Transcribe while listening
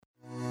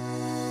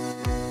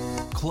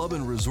Club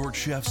and resort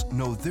chefs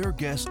know their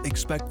guests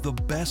expect the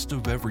best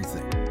of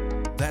everything.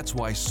 That's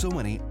why so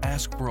many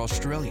ask for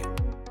Australian,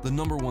 the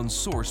 #1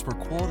 source for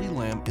quality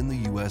lamb in the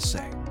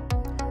USA.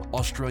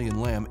 Australian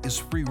lamb is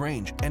free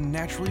range and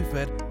naturally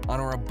fed on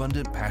our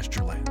abundant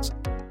pasture lands,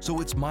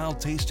 so it's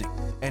mild tasting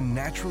and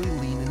naturally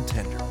lean and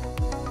tender.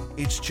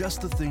 It's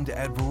just the thing to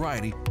add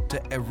variety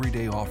to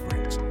everyday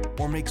offerings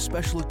or make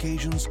special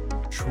occasions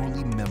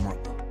truly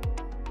memorable.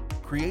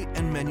 Create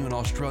and menu an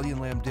Australian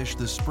lamb dish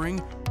this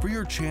spring for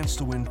your chance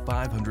to win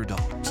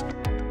 $500.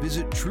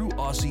 Visit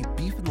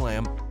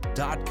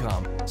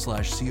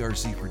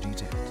trueaussiebeefandlamb.com/CRC for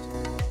details.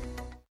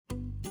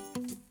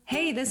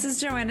 Hey, this is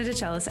Joanna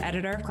DeCellis,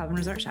 editor of Club and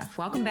Resort Chef.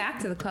 Welcome back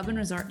to the Club and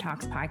Resort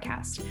Talks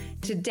podcast.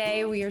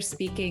 Today, we are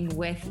speaking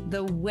with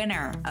the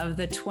winner of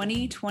the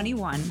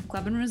 2021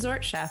 Club and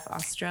Resort Chef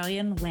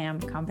Australian Lamb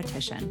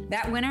Competition.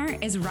 That winner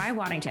is Rye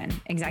Waddington,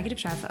 executive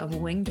chef of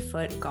Winged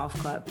Foot Golf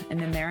Club in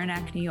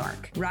Mamaroneck, New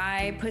York.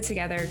 Rye put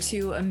together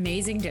 2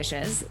 amazing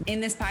dishes. In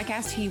this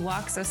podcast, he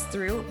walks us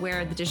through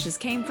where the dishes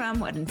came from,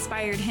 what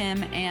inspired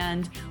him,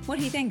 and what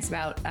he thinks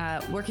about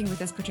working with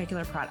this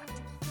particular product.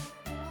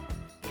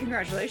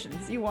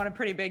 Congratulations. You won a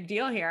pretty big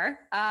deal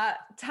here.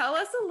 Tell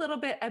us a little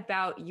bit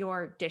about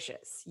your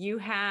dishes. You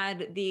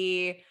had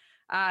the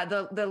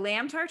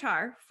lamb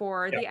tartare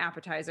for the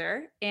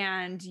appetizer,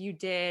 and you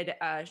did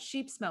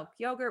sheep's milk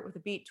yogurt with a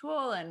beet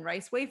tuile and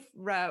rice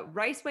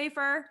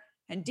wafer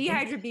and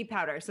dehydrated beet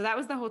powder. So that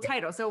was the whole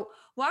title. So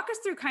walk us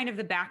through kind of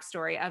the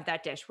backstory of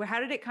that dish. How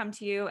did it come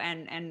to you,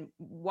 and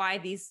why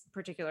these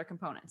particular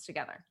components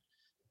together?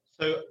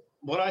 So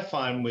what I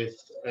find with,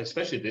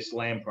 especially this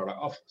lamb product,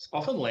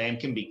 often lamb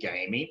can be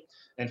gamey,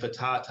 and for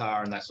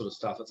tartare and that sort of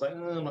stuff, it's like,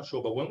 I'm not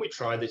sure. But when we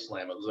tried this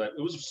lamb, it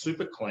was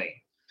super clean.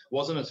 It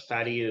wasn't as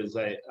fatty as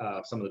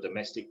some of the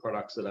domestic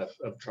products that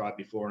I've tried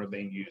before and have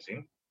been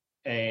using.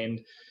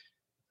 And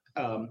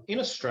in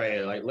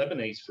Australia, like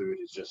Lebanese food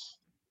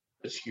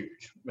is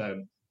huge.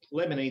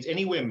 Lebanese,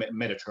 anywhere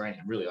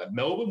Mediterranean, really. Like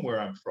Melbourne,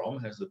 where I'm from,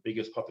 has the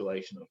biggest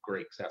population of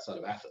Greeks outside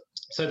of Athens.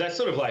 So that's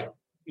sort of like,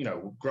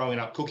 growing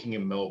up cooking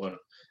in Melbourne,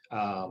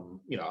 I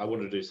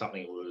wanted to do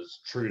something that was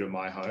true to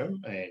my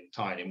home and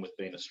tying in with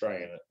being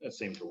Australian. It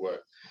seemed to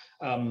work.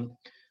 And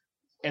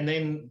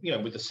then,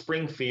 with the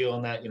spring feel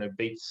and that,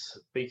 beets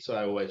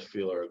I always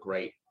feel are a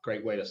great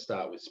way to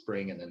start with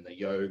spring, and then the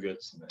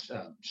yogurts and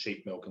the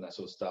sheep milk and that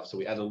sort of stuff. So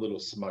we add a little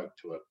smoke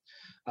to it.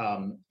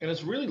 And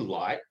it's really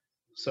light.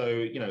 So,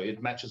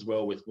 it matches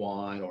well with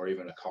wine or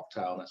even a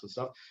cocktail and that sort of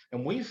stuff.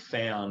 And we've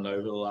found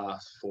over the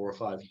last 4 or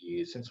 5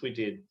 years, since we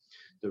did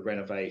the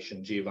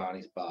renovation,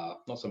 Giovanni's Bar,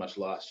 not so much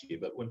last year,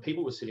 but when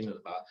people were sitting at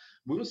the bar,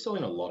 we were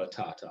selling a lot of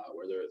tartare,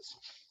 whether it's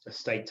a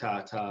steak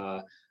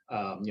tartare,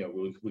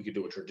 we could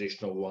do a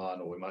traditional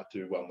one, or we might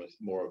do one with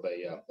more of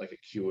a like a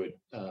cured,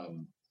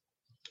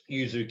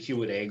 yuzu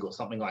cured egg or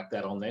something like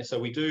that on there. So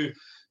we do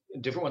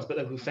different ones,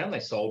 but we found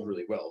they sold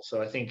really well.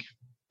 So I think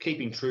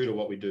keeping true to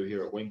what we do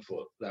here at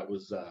Wingfoot, that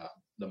was the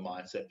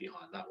mindset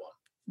behind that one.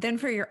 Then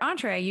for your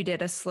entree, you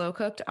did a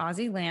slow-cooked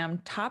Aussie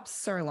lamb top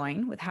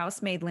sirloin with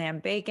house-made lamb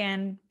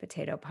bacon,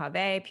 potato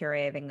pave,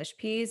 puree of English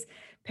peas,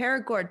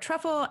 Perigord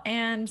truffle,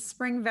 and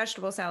spring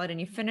vegetable salad,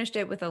 and you finished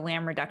it with a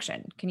lamb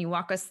reduction. Can you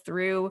walk us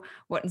through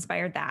what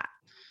inspired that?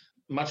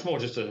 Much more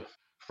just a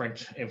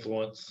French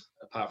influence,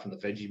 apart from the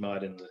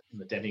Vegemite and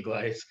the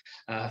demi-glace.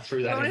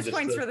 Through that, bonus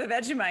points for the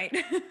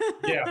Vegemite.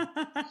 Yeah.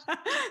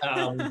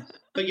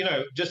 But,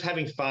 just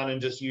having fun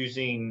and just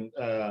using,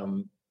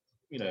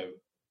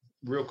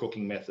 real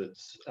cooking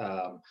methods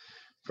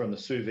from the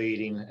sous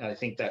videing. I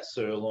think that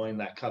sirloin,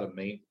 that cut of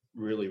meat,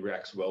 really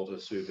reacts well to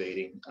sous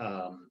videing.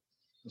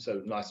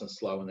 So nice and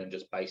slow, and then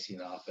just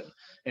basting up,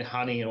 and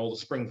honey and all the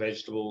spring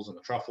vegetables and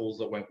the truffles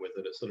that went with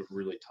it. It sort of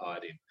really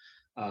tied in.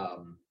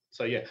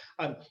 So yeah,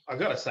 I've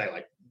got to say,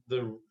 like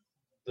the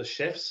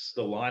chefs,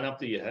 the lineup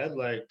that you had,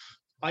 like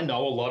I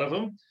know a lot of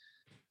them.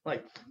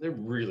 Like they're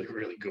really,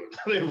 really good.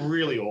 They're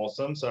really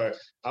awesome. So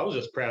I was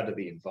just proud to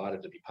be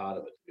invited to be part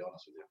of it, to be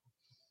honest with you.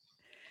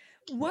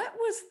 What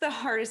was the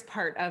hardest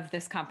part of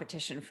this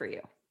competition for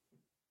you?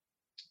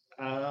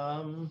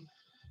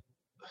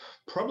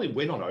 Probably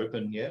we're not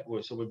open yet.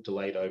 So we've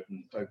delayed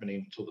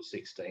opening until the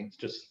 16th,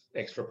 just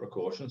extra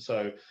precaution.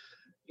 So,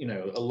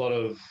 a lot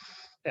of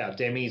our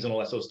demis and all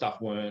that sort of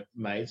stuff weren't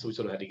made. So we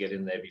sort of had to get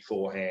in there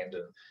beforehand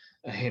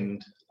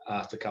and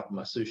asked a couple of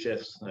my sous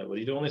chefs, what are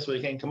you doing this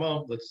weekend? Come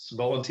on, let's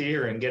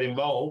volunteer and get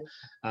involved.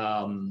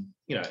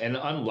 And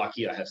I'm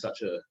lucky I have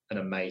such an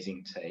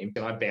amazing team,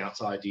 and I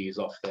bounce ideas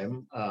off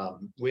them.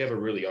 We have a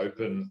really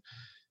open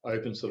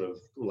sort of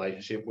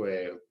relationship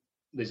where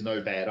there's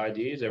no bad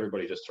ideas.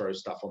 Everybody just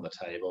throws stuff on the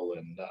table,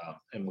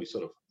 and we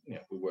sort of,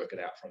 we work it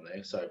out from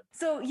there. So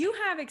you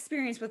have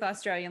experience with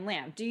Australian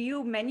lamb. Do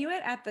you menu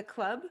it at the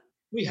club?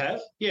 We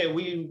have, yeah.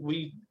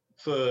 We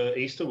for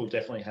Easter we'll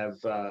definitely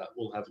have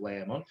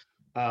lamb on.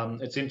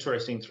 It's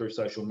interesting through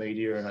social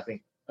media, and I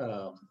think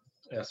our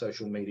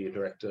social media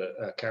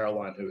director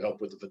Caroline, who helped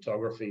with the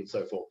photography and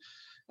so forth,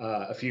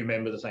 a few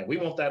members are saying we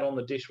want that on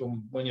the dish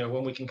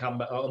when we can come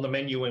back on the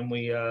menu when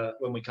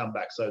we come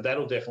back. So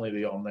that'll definitely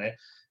be on there.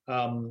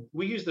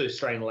 We use the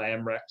Australian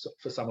lamb wraps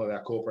for some of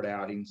our corporate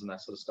outings and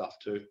that sort of stuff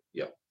too.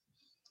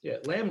 Yeah,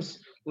 lamb's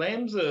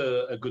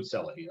a good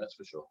seller here, that's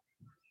for sure.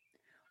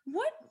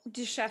 What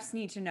do chefs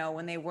need to know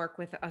when they work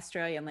with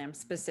Australian lamb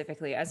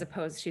specifically, as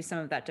opposed to some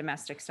of that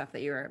domestic stuff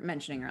that you were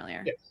mentioning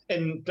earlier? Yeah.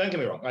 And don't get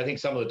me wrong, I think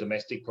some of the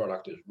domestic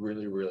product is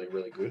really, really,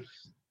 really good.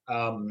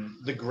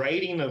 The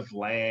grading of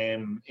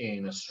lamb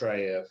in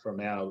Australia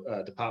from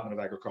our Department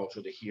of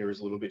Agriculture to here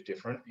is a little bit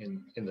different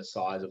in the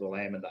size of the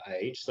lamb and the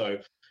age. So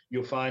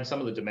you'll find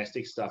some of the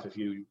domestic stuff, if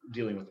you're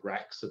dealing with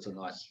racks, it's a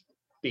nice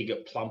bigger,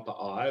 plumper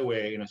eye,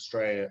 where in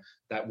Australia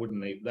that wouldn't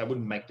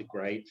make the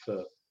grade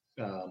for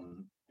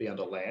the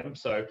under lamb.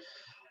 So,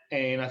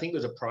 and I think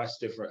there's a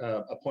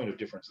point of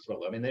difference as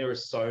well. I mean, there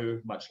is so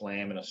much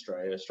lamb in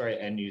Australia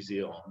and New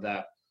Zealand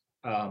that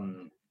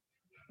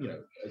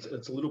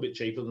it's a little bit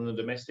cheaper than the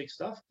domestic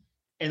stuff.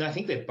 And I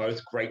think they're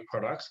both great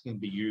products, can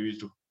be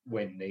used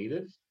when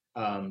needed.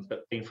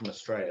 But being from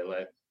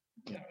Australia,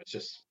 it's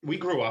just, we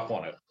grew up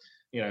on it.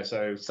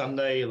 So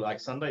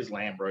Sunday's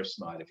lamb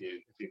roast night if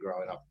you're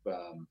growing up,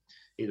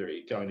 either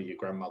going to your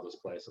grandmother's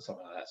place or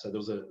something like that. So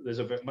there's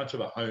a very much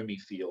of a homey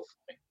feel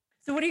for me.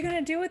 So what are you going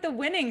to do with the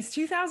winnings?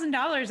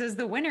 $2,000 is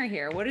the winner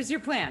here. What is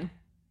your plan?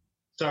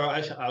 So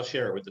I'll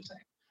share it with the team.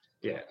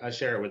 Yeah, I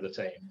share it with the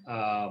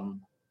team.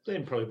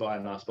 Then probably buy a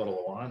nice bottle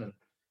of wine and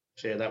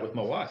share that with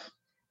my wife.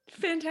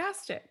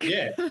 Fantastic.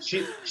 Yeah,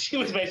 she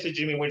was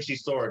messaging me when she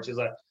saw it. She's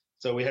like,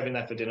 "So are we having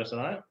that for dinner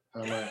tonight?"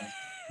 I'm like,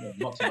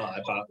 "Not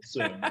tonight, but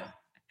soon." Yeah.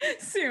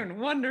 Soon.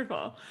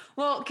 Wonderful.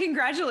 Well,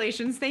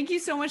 congratulations. Thank you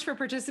so much for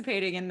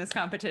participating in this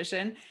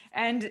competition.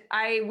 And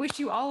I wish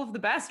you all of the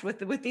best with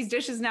these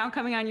dishes now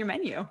coming on your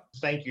menu.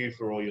 Thank you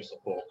for all your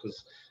support,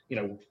 because,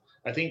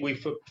 I think we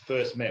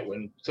first met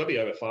it's got to be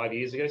over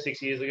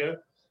 6 years ago.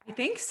 I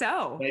think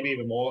so. Maybe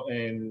even more.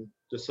 And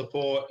the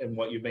support and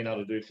what you've been able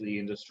to do for the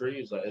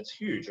industry it's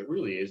huge. It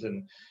really is.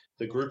 And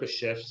the group of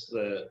chefs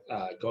that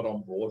got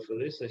on board for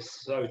this, they're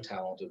so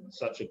talented and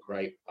such a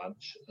great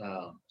bunch.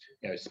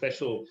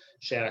 Special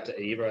shout out to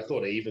Eva. I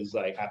thought Eva's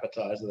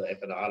appetizer, the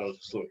empanadas,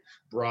 just looked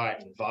bright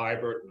and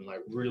vibrant and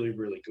really,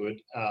 really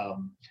good.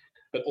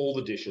 But all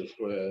the dishes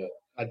were,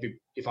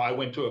 if I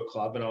went to a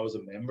club and I was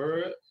a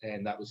member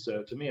and that was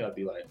served to me, I'd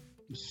be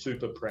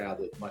super proud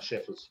that my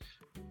chef was,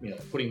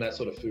 putting that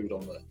sort of food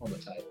on the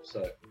table.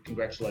 So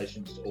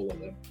congratulations to all of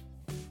them.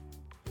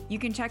 You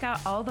can check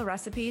out all the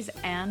recipes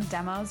and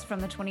demos from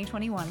the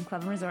 2021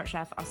 Club and Resort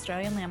Chef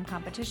Australian Lamb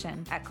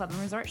Competition at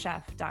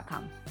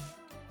clubandresortchef.com.